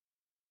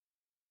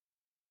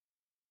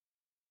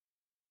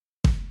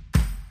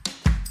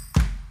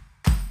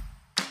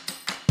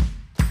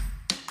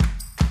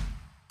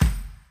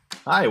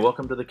Hi,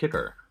 welcome to The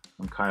Kicker.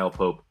 I'm Kyle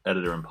Pope,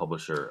 editor and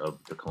publisher of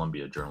the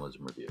Columbia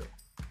Journalism Review.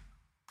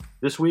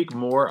 This week,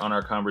 more on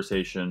our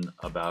conversation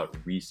about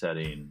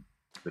resetting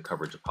the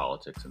coverage of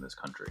politics in this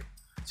country.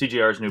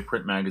 CJR's new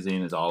print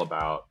magazine is all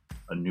about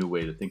a new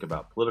way to think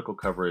about political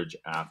coverage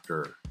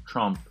after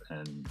Trump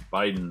and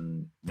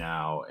Biden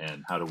now,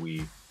 and how do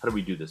we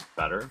do this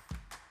better?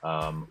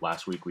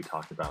 Last week, we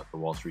talked about the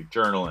Wall Street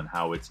Journal and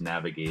how it's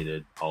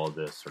navigated all of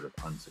this sort of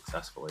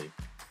unsuccessfully.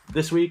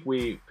 This week,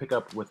 we pick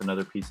up with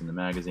another piece in the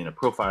magazine, a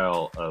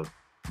profile of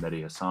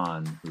Medhi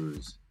Hasan,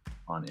 who's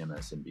on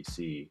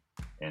MSNBC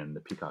and the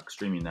Peacock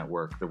streaming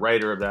network. The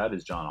writer of that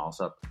is Jon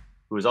Allsop,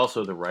 who is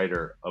also the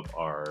writer of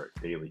our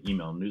daily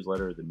email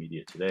newsletter, The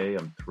Media Today.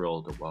 I'm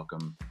thrilled to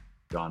welcome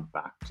Jon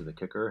back to The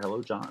Kicker.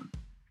 Hello, Jon.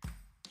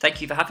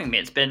 Thank you for having me.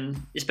 It's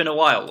been a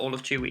while, all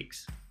of 2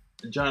 weeks.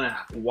 Jon,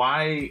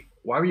 why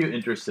were you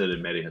interested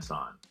in Medhi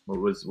Hasan?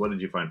 What did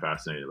you find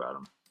fascinating about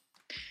him?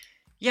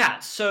 Yeah,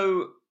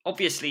 so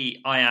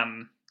obviously I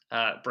am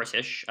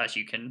British, as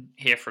you can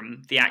hear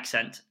from the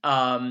accent,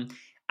 and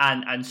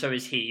so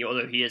is he,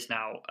 although he is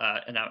now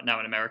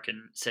an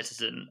American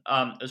citizen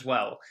as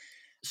well.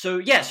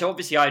 So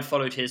obviously I'd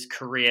followed his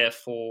career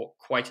for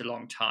quite a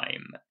long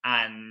time,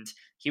 and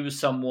he was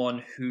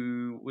someone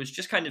who was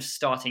just kind of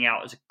starting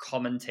out as a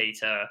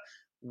commentator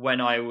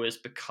when I was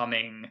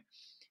becoming,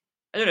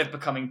 I don't know if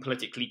becoming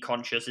politically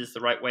conscious is the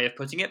right way of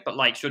putting it, but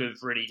like sort of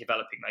really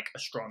developing like a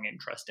strong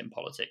interest in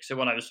politics. So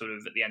when I was sort of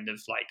at the end of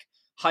like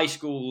high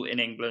school in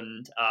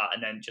England,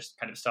 and then just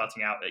kind of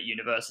starting out at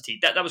university,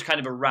 that was kind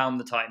of around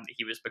the time that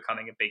he was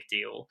becoming a big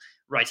deal,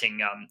 writing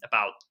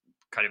about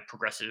kind of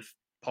progressive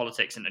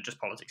politics and just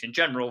politics in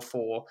general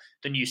for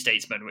the New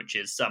Statesman, which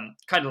is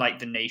kind of like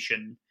The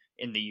Nation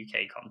in the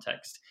UK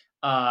context.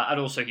 And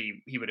also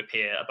he would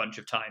appear a bunch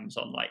of times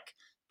on like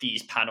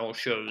these panel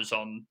shows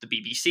on the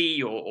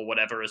BBC or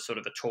whatever as sort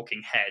of a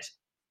talking head.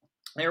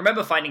 And I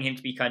remember finding him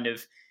to be kind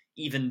of,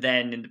 even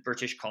then in the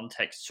British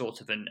context,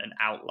 sort of an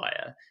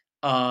outlier,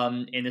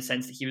 in the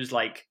sense that he was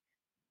like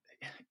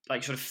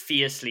sort of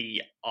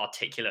fiercely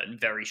articulate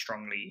and very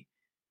strongly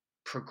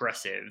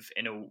progressive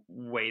in a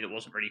way that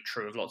wasn't really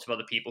true of lots of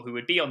other people who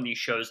would be on these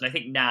shows. And I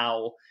think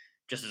now,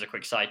 just as a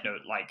quick side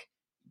note, like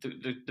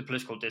the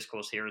political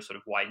discourse here has sort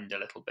of widened a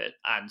little bit,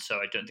 and so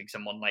I don't think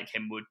someone like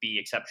him would be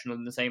exceptional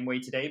in the same way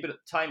today, but at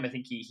the time I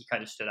think he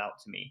kind of stood out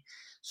to me.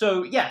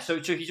 So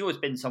he's always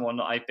been someone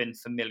that I've been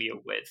familiar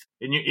with.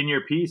 In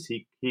your piece,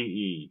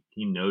 he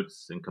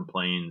notes and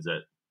complains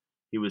that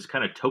he was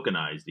kind of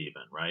tokenized,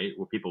 even, right,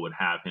 where people would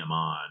have him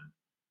on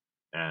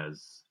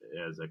as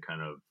a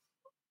kind of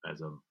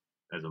as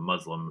a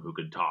Muslim who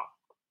could talk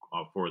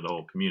for the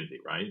whole community,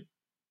 right?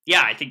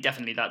 Yeah, I think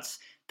definitely that's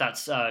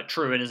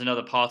true, and is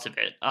another part of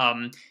it.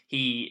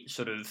 He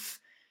sort of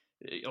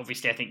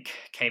obviously, I think,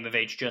 came of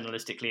age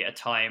journalistically at a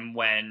time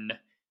when,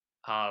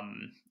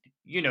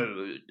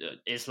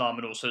 Islam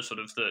and also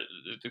sort of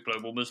the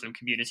global Muslim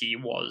community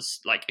was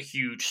like a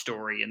huge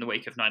story in the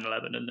wake of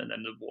 9/11 and then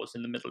the wars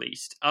in the Middle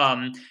East.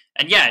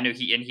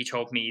 He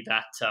told me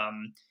that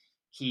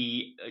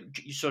he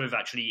sort of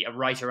actually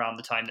right around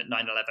the time that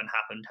 9/11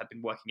 happened had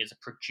been working as a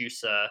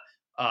producer,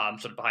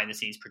 sort of behind the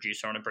scenes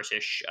producer on a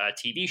British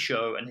TV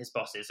show, and his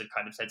bosses had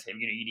kind of said to him,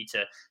 you need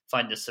to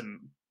find us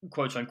some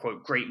quote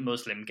unquote great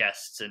Muslim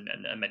guests, and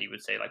Mehdi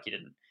would say like he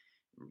didn't,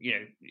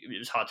 it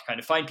was hard to kind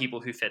of find people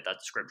who fit that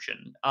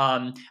description.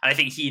 And I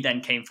think he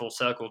then came full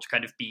circle to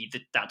kind of be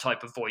that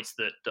type of voice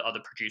that the other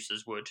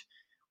producers would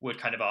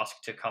kind of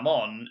ask to come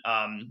on.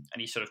 And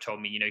he sort of told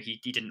me,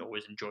 he didn't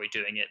always enjoy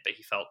doing it, but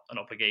he felt an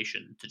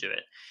obligation to do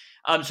it.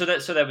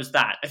 So there was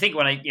that. I think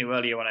when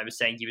earlier when I was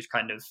saying he was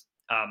kind of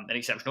an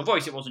exceptional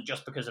voice, it wasn't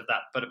just because of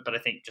that, but I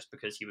think just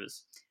because he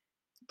was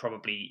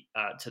probably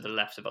to the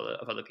left of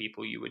other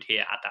people you would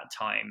hear at that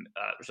time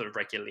sort of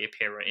regularly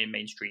appear in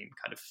mainstream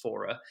kind of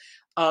fora.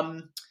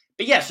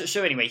 But yeah,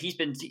 so anyway,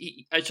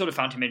 I sort of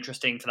found him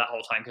interesting for that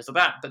whole time because of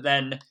that, but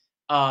then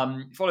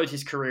followed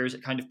his career as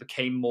it kind of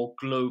became more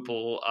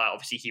global.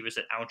 Obviously, he was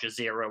at Al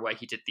Jazeera, where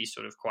he did these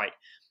sort of quite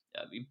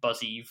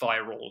buzzy,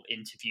 viral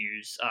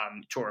interviews,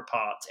 tore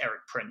apart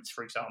Eric Prince,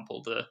 for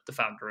example, the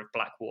founder of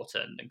Blackwater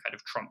and kind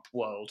of Trump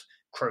world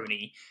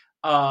crony.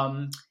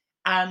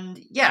 And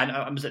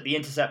I was at The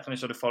Intercept and I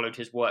sort of followed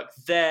his work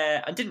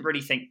there. I didn't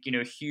really think,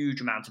 a huge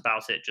amount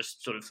about it,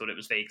 just sort of thought it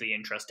was vaguely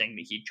interesting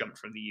that he jumped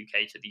from the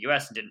UK to the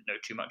US and didn't know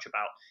too much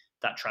about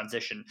that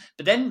transition.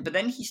 But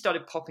then he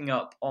started popping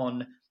up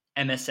on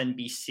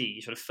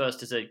MSNBC, sort of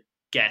first as a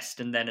guest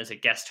and then as a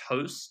guest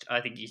host.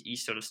 I think he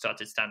sort of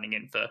started standing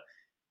in for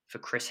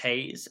Chris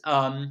Hayes.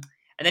 And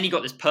then he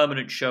got this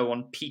permanent show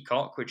on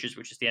Peacock, which is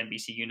the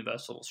NBC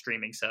Universal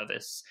streaming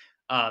service,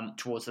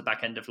 towards the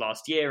back end of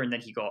last year, and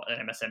then he got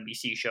an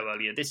MSNBC show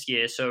earlier this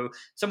year. So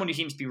someone who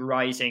seems to be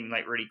rising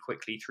like really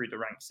quickly through the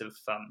ranks of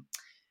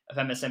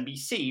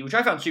MSNBC, which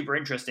I found super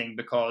interesting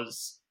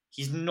because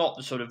he's not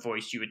the sort of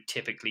voice you would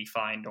typically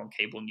find on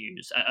cable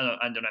news and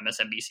on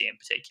MSNBC in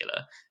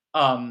particular.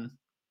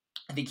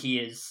 I think he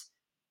is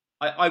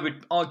I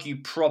would argue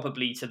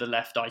probably to the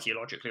left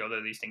ideologically,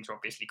 although these things are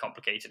obviously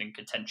complicated and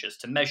contentious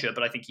to measure,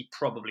 but I think he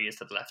probably is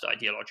to the left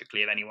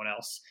ideologically of anyone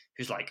else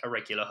who's like a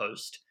regular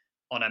host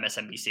on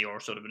MSNBC or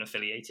sort of an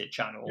affiliated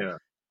channel. Yeah.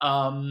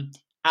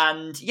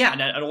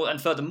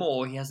 And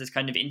furthermore, he has this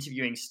kind of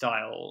interviewing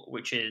style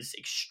which is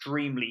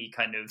extremely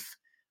kind of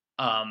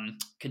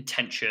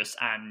contentious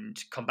and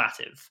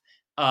combative,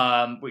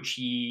 which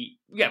he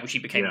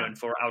became known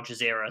for Al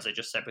Jazeera, as I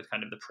just said, with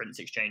kind of the Prince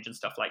exchange and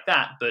stuff like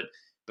that. But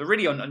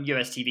really on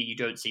US TV, you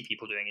don't see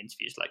people doing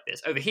interviews like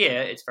this. Over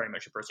here, it's very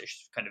much a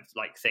British kind of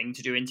like thing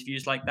to do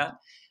interviews like that.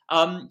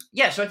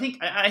 So I think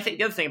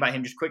the other thing about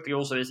him, just quickly,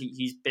 also is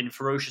he's been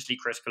ferociously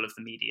critical of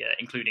the media,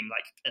 including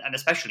and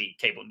especially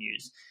cable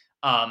news,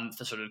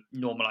 for sort of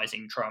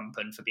normalizing Trump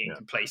and for being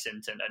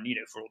complacent and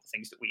for all the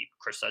things that we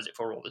criticize it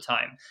for all the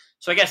time.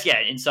 So I guess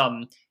in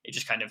some, it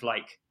just kind of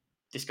like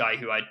this guy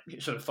who I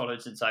sort of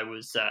followed since I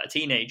was a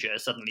teenager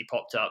suddenly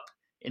popped up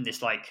in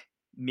this like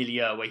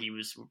milieu where he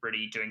was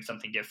really doing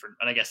something different.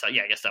 And I guess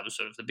that was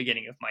sort of the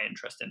beginning of my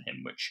interest in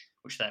him,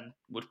 which then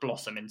would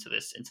blossom into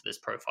this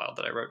profile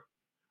that I wrote.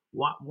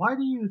 Why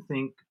do you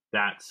think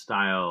that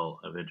style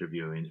of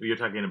interviewing, you're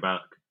talking about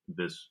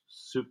this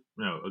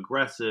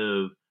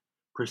aggressive,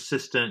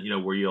 persistent,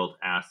 where you'll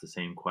ask the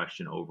same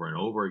question over and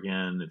over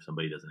again if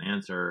somebody doesn't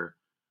answer,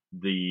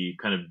 the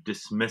kind of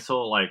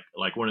dismissal,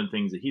 like one of the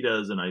things that he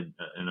does and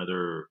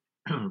other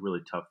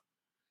really tough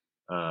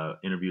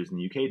interviews in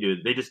the UK do,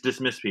 they just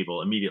dismiss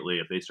people immediately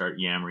if they start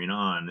yammering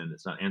on and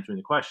it's not answering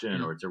the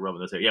question or it's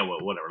irrelevant. They say, yeah,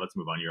 well, whatever, let's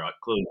move on. You're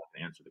clearly not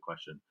going to answer the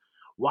question.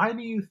 Why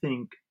do you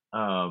think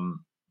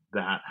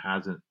that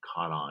hasn't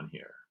caught on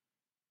here?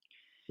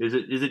 Is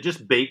it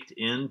just baked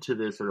into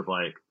this sort of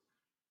like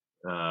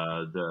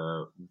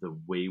the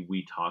way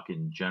we talk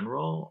in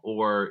general,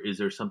 or is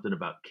there something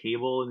about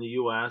cable in the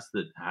US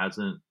that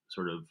hasn't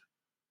sort of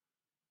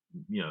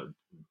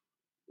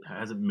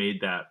hasn't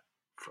made that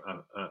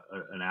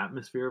an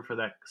atmosphere for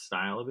that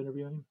style of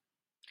interviewing?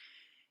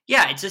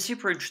 Yeah, it's a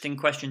super interesting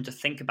question to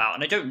think about,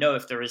 and I don't know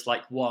if there is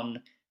like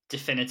one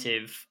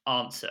definitive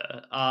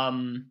answer. I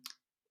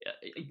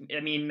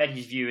mean,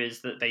 Medhi's view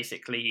is that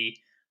basically,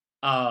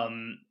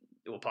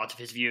 or part of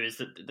his view is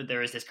that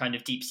there is this kind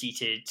of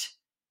deep-seated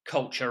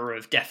culture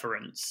of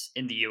deference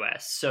in the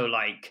US. So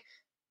like,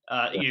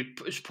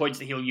 points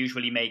that he'll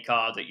usually make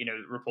are that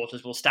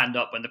reporters will stand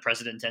up when the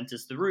president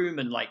enters the room,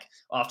 and like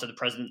after the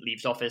president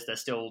leaves office, they're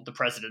still the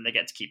president. They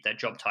get to keep their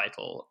job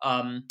title,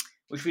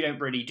 which we don't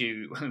really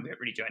do. We don't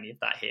really do any of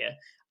that here,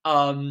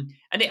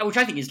 which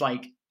I think is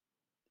like,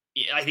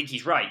 I think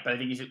he's right, but I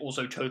think it's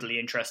also totally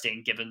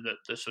interesting given that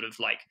the sort of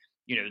like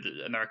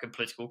the American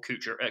political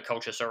culture,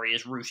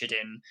 is rooted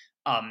in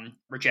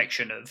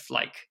rejection of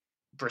like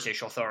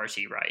British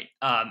authority, right?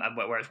 And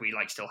whereas we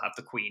like still have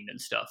the Queen and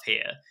stuff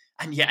here,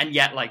 and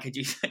yet like I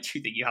do think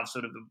you have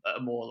sort of a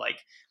more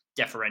like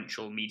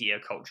deferential media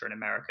culture in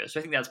America. So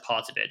I think that's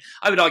part of it.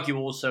 I would argue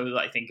also that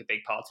I think a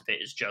big part of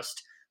it is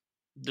just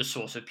the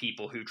sort of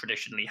people who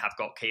traditionally have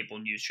got cable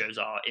news shows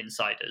are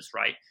insiders,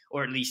 right?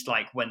 Or at least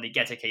like when they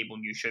get a cable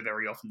news show,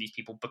 very often these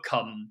people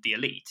become the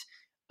elite.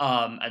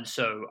 And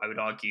so I would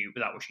argue,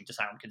 without wishing to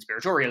sound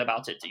conspiratorial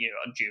about it,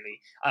 unduly,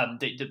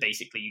 that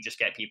basically you just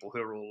get people who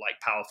are all like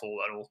powerful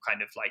and all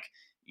kind of like,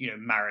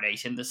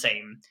 marinate in the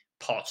same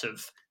pot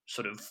of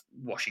sort of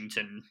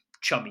Washington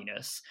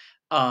chumminess.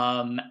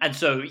 And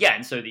so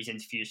these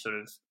interviews sort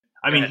of.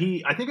 I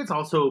think it's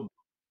also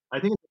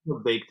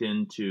baked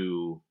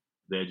into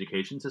the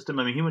education system.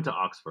 I mean, he went to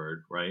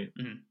Oxford, right?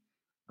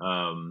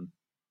 Mm-hmm.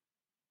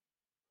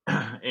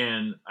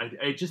 And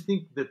I just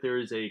think that there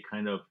is a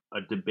kind of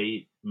a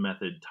debate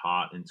method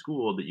taught in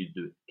school that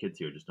kids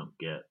here just don't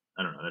get.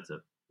 I don't know. That's a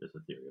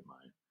theory of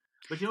mine.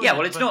 But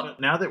it's not.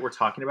 Now that we're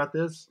talking about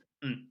this,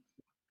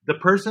 the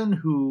person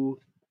who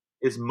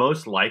is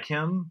most like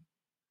him,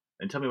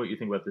 and tell me what you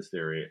think about this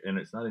theory, and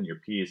it's not in your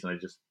piece, and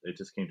it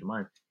just came to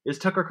mind, is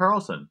Tucker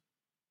Carlson.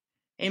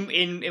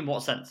 In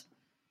what sense?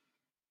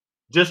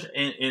 Just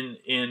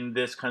in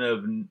this kind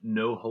of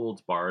no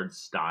holds barred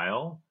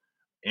style,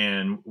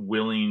 and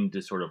willing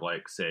to sort of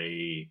like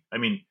say, I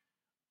mean,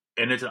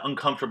 and it's an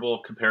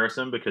uncomfortable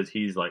comparison because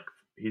he's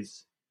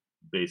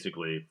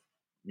basically,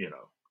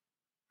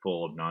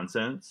 full of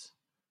nonsense.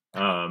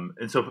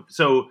 And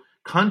so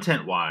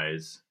content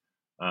wise,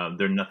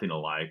 they're nothing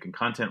alike, and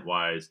content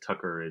wise,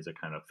 Tucker is a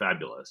kind of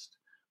fabulist,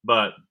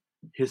 but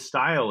his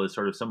style is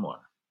sort of similar.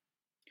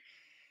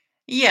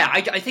 Yeah,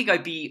 I think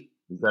I'd be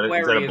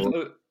wary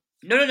of.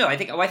 No. I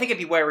think I'd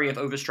be wary of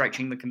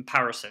overstretching the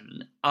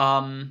comparison.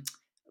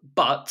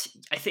 But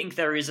I think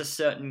there is a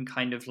certain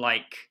kind of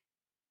like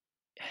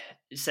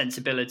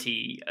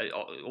sensibility,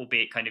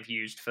 albeit kind of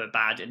used for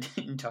bad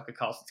in Tucker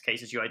Carlson's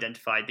case, as you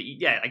identified.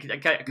 That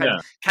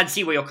I can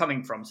see where you're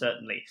coming from.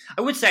 Certainly,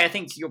 I would say I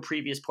think to your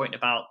previous point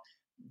about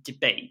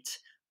debate,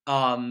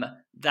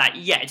 that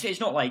it's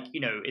not like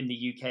in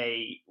the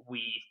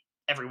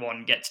UK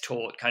everyone gets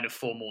taught kind of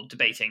formal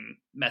debating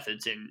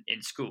methods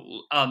in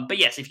school. But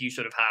yes, if you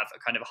sort of have a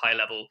kind of a high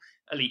level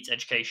elite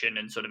education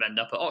and sort of end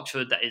up at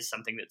Oxford, that is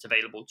something that's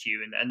available to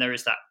you. And there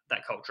is that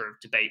culture of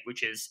debate,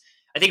 which is,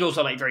 I think,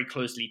 also like very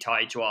closely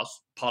tied to our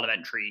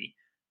parliamentary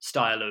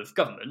style of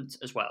government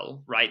as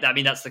well, right? I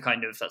mean, that's the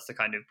kind of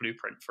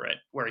blueprint for it.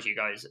 Whereas you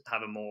guys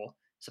have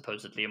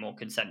supposedly a more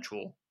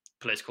consensual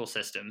political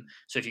system.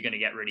 So if you're going to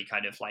get really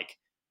kind of like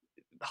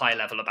high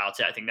level about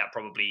it, I think that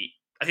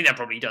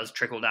probably does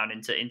trickle down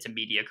into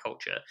media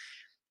culture.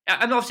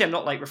 And obviously, I'm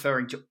not like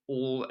referring to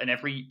all and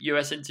every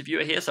US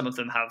interviewer here. Some of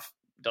them have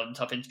done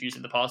tough interviews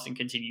in the past and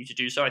continue to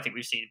do so. I think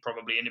we've seen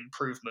probably an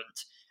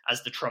improvement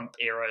as the Trump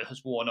era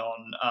has worn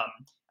on.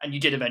 And you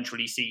did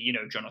eventually see,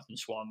 Jonathan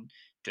Swan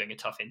doing a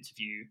tough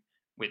interview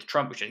with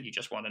Trump, which I think he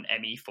just won an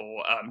Emmy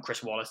for.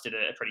 Chris Wallace did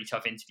a pretty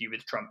tough interview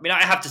with Trump. I mean,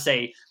 I have to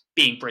say,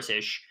 being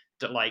British,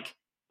 that like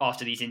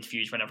after these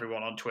interviews, when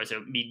everyone on Twitter,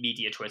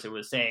 media Twitter,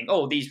 was saying,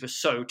 "Oh, these were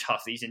so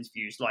tough, these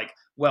interviews, like,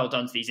 well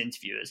done to these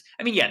interviewers."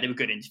 I mean, yeah, they were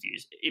good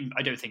interviews.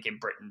 I don't think in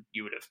Britain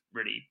you would have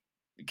really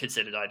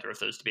considered either of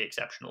those to be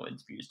exceptional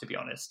interviews, to be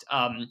honest.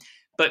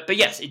 But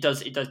yes, it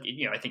does.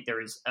 I think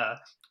there is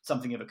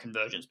something of a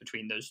convergence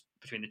between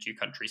the two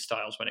countries'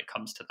 styles when it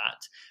comes to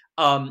that.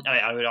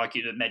 I would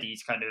argue that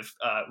Mehdi's kind of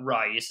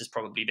rise has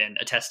probably been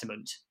a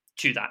testament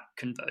to that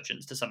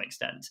convergence to some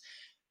extent.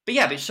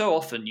 But so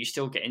often you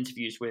still get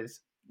interviews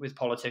with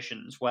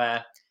politicians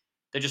where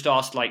they're just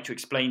asked like to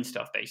explain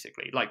stuff,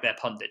 basically, like they're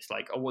pundits,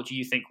 like, "Oh, what do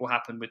you think will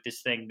happen with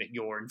this thing that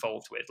you're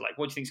involved with? Like,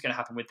 what do you think is going to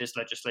happen with this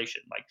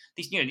legislation?" Like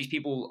these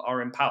people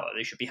are in power;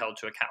 they should be held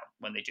to account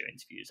when they do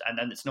interviews, and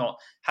then it's not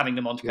having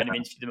them on to kind of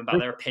interview them about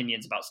their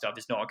opinions about stuff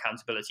is not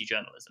accountability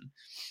journalism.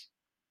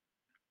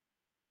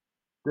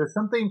 There's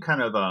something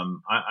kind of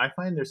I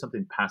find there's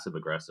something passive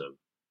aggressive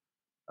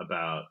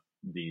about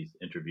these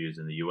interviews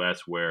in the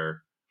U.S.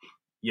 where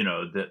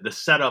the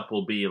setup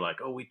will be like,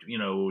 "Oh,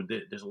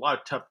 there's a lot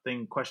of tough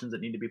questions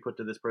that need to be put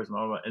to this person,"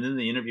 blah, blah, blah. And then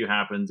the interview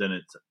happens, and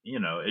it's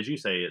as you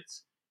say,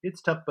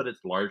 it's tough, but it's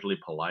largely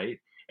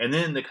polite. And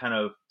then the kind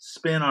of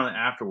spin on it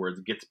afterwards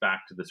gets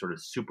back to the sort of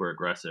super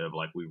aggressive,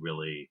 like we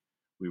really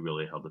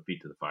held the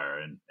feet to the fire.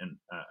 And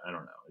I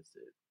don't know,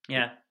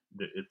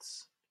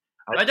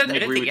 I don't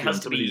think it has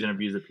to be some of these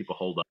interviews that people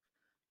hold up.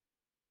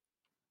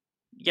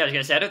 Yeah, I was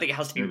going to say, I don't think it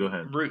has to be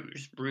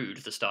rude,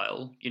 the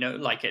style.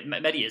 Like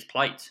Mehdi is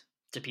polite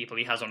to people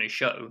he has on his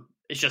show.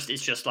 It's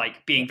just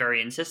like being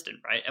very insistent,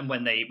 right? And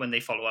when they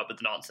follow up with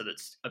an answer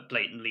that's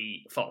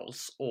blatantly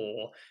false,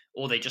 or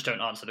they just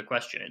don't answer the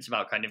question, it's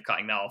about kind of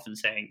cutting that off and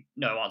saying,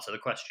 "No, answer the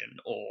question,"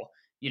 or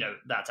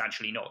 "That's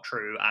actually not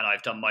true, and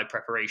I've done my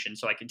preparation,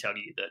 so I can tell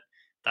you that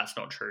that's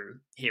not true.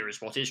 Here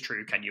is what is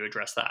true. Can you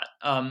address that?"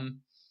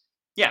 And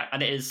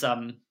it is. I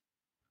don't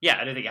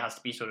think it has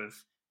to be sort of.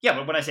 Yeah,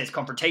 but when I say it's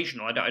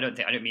confrontational, I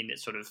don't mean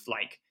it's sort of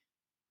like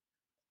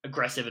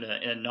aggressive in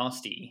a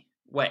nasty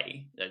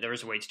way. There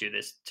is a way to do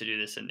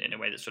this in a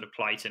way that's sort of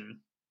polite and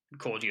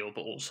cordial,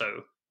 but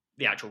also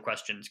the actual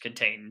questions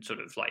contain sort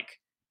of like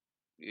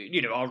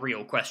are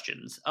real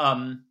questions.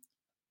 And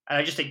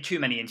I just think too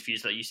many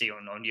interviews that you see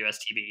on US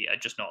TV are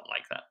just not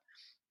like that.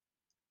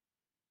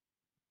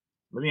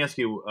 Let me ask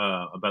you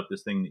about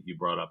this thing that you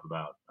brought up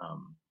about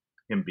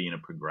him being a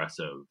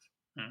progressive.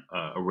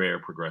 A rare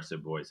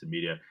progressive voice in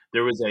media.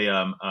 There was a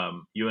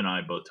you and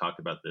I both talked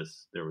about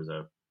this. There was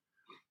a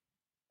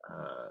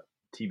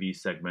TV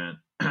segment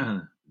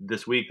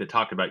this week that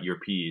talked about your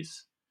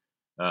piece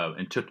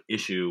and took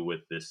issue with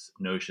this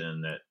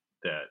notion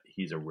that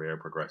he's a rare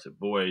progressive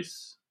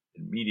voice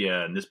in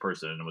media, and this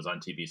person was on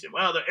TV saying,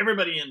 "Well,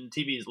 everybody in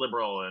TV is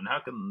liberal, and how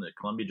can the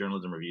Columbia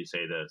Journalism Review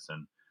say this?"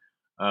 And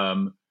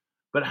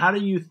but how do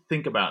you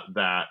think about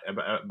that?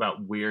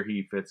 About where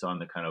he fits on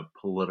the kind of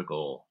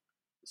political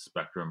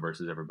spectrum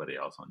versus everybody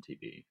else on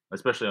TV,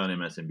 especially on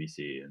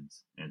MSNBC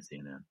and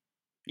CNN?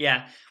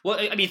 Yeah. Well,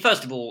 I mean,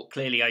 first of all,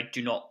 clearly I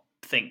do not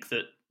think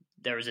that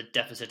there is a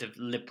deficit of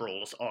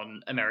liberals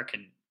on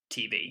American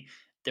TV.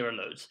 There are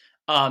loads.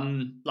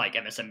 Like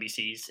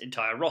MSNBC's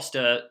entire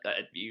roster,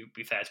 you'd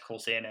be fair to call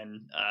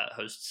CNN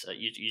hosts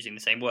using the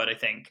same word, I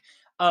think.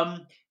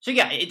 So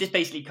yeah, this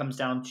basically comes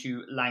down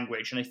to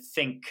language, and I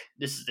think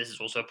this is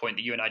also a point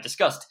that you and I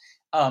discussed,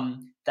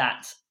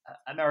 that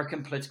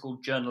American political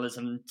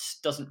journalism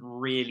doesn't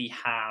really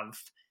have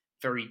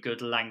very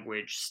good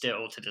language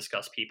still to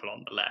discuss people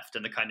on the left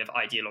and the kind of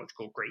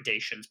ideological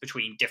gradations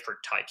between different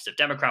types of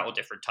Democrat or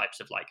different types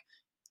of like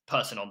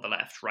person on the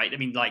left, right? I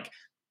mean, like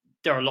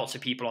there are lots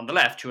of people on the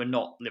left who are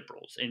not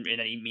liberals in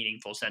any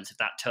meaningful sense of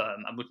that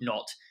term, and would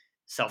not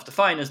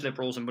self-define as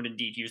liberals, and would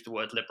indeed use the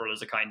word liberal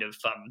as a kind of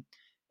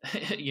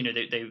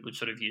they would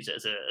sort of use it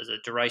as a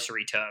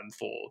derisory term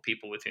for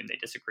people with whom they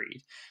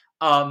disagreed.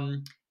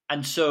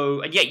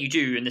 And yet you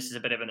do, and this is a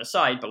bit of an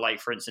aside, but like,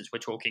 for instance, we're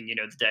talking,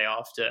 the day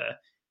after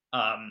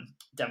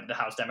the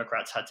House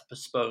Democrats had to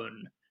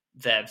postpone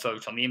their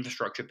vote on the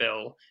infrastructure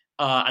bill,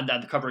 and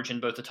then the coverage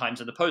in both the Times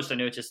and the Post, I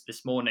noticed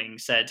this morning,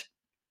 said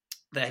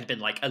there had been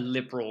like a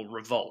liberal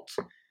revolt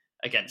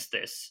against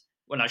this,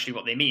 when actually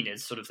what they mean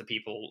is sort of the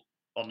people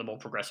on the more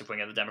progressive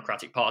wing of the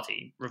Democratic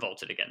Party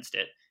revolted against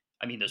it.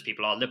 I mean, those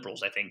people are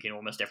liberals, I think, in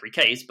almost every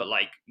case, but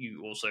like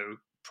you also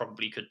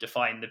probably could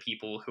define the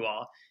people who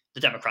are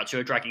the Democrats who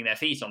are dragging their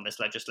feet on this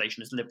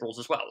legislation as liberals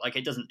as well. Like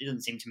it doesn't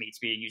seem to me to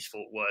be a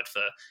useful word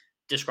for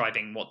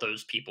describing what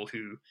those people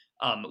who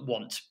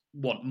want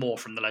more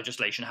from the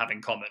legislation have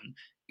in common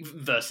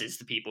versus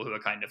the people who are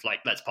kind of like,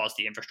 let's pass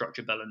the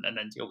infrastructure bill and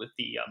then deal with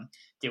the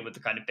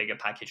kind of bigger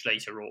package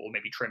later, or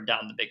maybe trim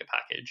down the bigger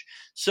package.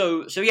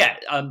 So yeah,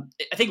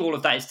 I think all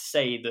of that is to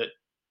say that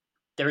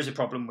there is a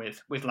problem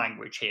with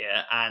language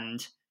here,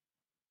 and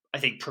I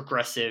think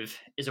progressive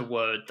is a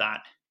word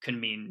that can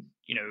mean,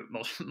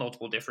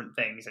 multiple different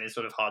things, and it's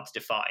sort of hard to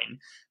define.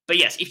 But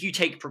yes, if you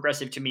take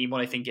progressive to mean what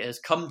I think it has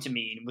come to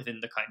mean within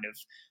the kind of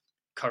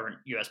current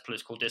US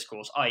political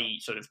discourse, i.e.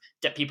 sort of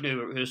people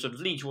who sort of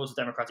lean towards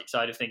the Democratic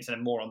side of things and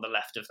are more on the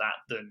left of that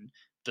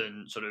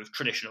than sort of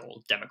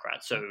traditional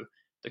Democrats, so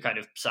the kind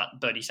of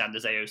Bernie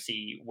Sanders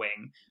AOC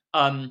wing,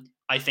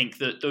 I think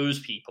that those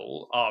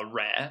people are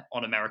rare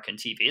on American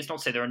TV. It's not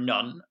to say there are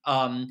none,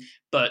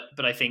 but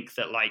I think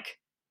that like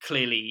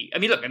clearly,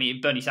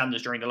 Bernie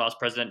Sanders during the last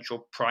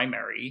presidential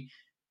primary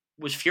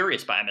was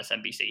furious by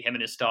MSNBC. Him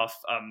and his staff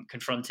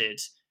confronted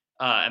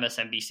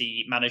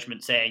MSNBC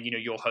management saying,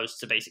 your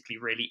hosts are basically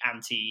really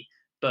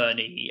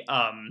anti-Bernie.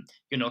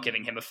 You're not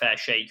giving him a fair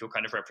shake. You're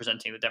kind of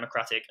representing the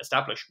Democratic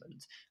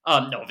establishment.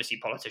 No, obviously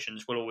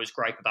politicians will always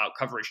gripe about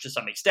coverage to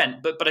some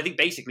extent, but I think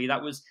basically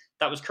that was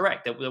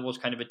correct. There was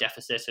kind of a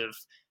deficit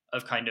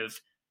of kind of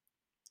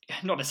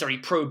not necessarily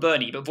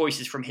pro-Bernie, but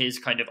voices from his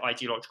kind of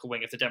ideological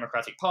wing of the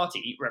Democratic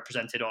Party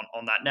represented on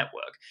that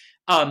network.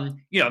 I'm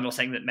not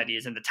saying that Medhi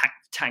is in the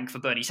tank for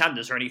Bernie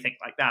Sanders or anything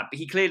like that, but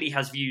he clearly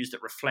has views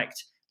that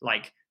reflect,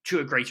 like,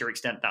 to a greater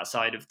extent, that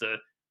side of the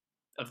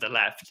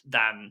left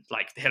than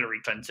like the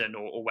Hillary Clinton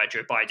or where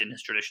Joe Biden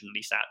has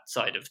traditionally sat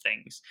side of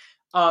things.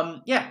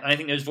 And I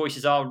think those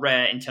voices are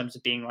rare in terms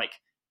of being like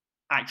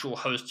actual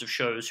hosts of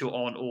shows who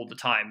are on all the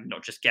time,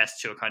 not just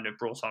guests who are kind of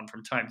brought on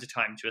from time to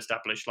time to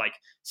establish like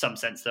some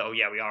sense that,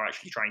 we are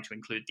actually trying to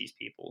include these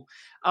people.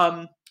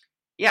 And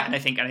I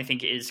think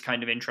it is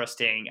kind of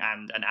interesting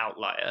and an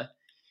outlier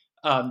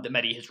that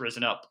Medhi has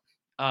risen up.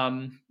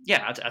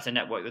 As a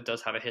network that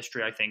does have a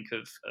history, I think,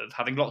 of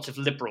having lots of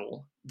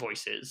liberal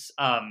voices,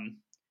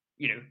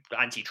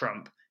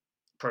 anti-Trump,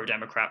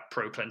 pro-Democrat,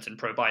 pro-Clinton,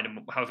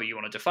 pro-Biden, however you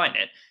want to define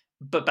it,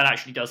 but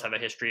actually does have a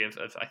history of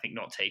I think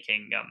not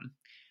taking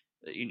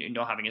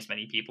not having as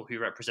many people who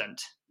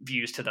represent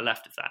views to the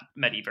left of that.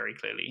 Medhi very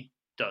clearly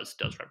does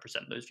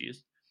represent those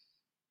views.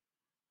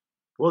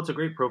 Well, it's a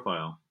great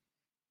profile.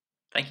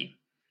 Thank you.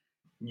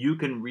 You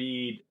can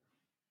read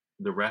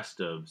the rest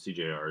of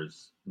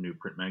CJR's new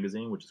print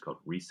magazine, which is called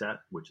Reset,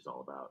 which is all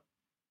about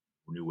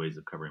new ways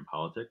of covering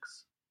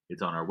politics.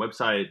 It's on our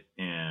website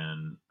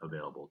and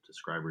available to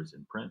subscribers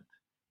in print.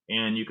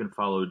 And you can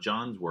follow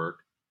Jon's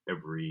work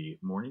every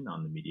morning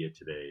on the Media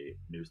Today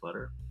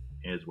newsletter,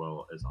 as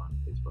well as on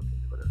Facebook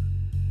and Twitter.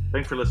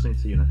 Thanks for listening.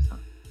 See you next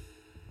time.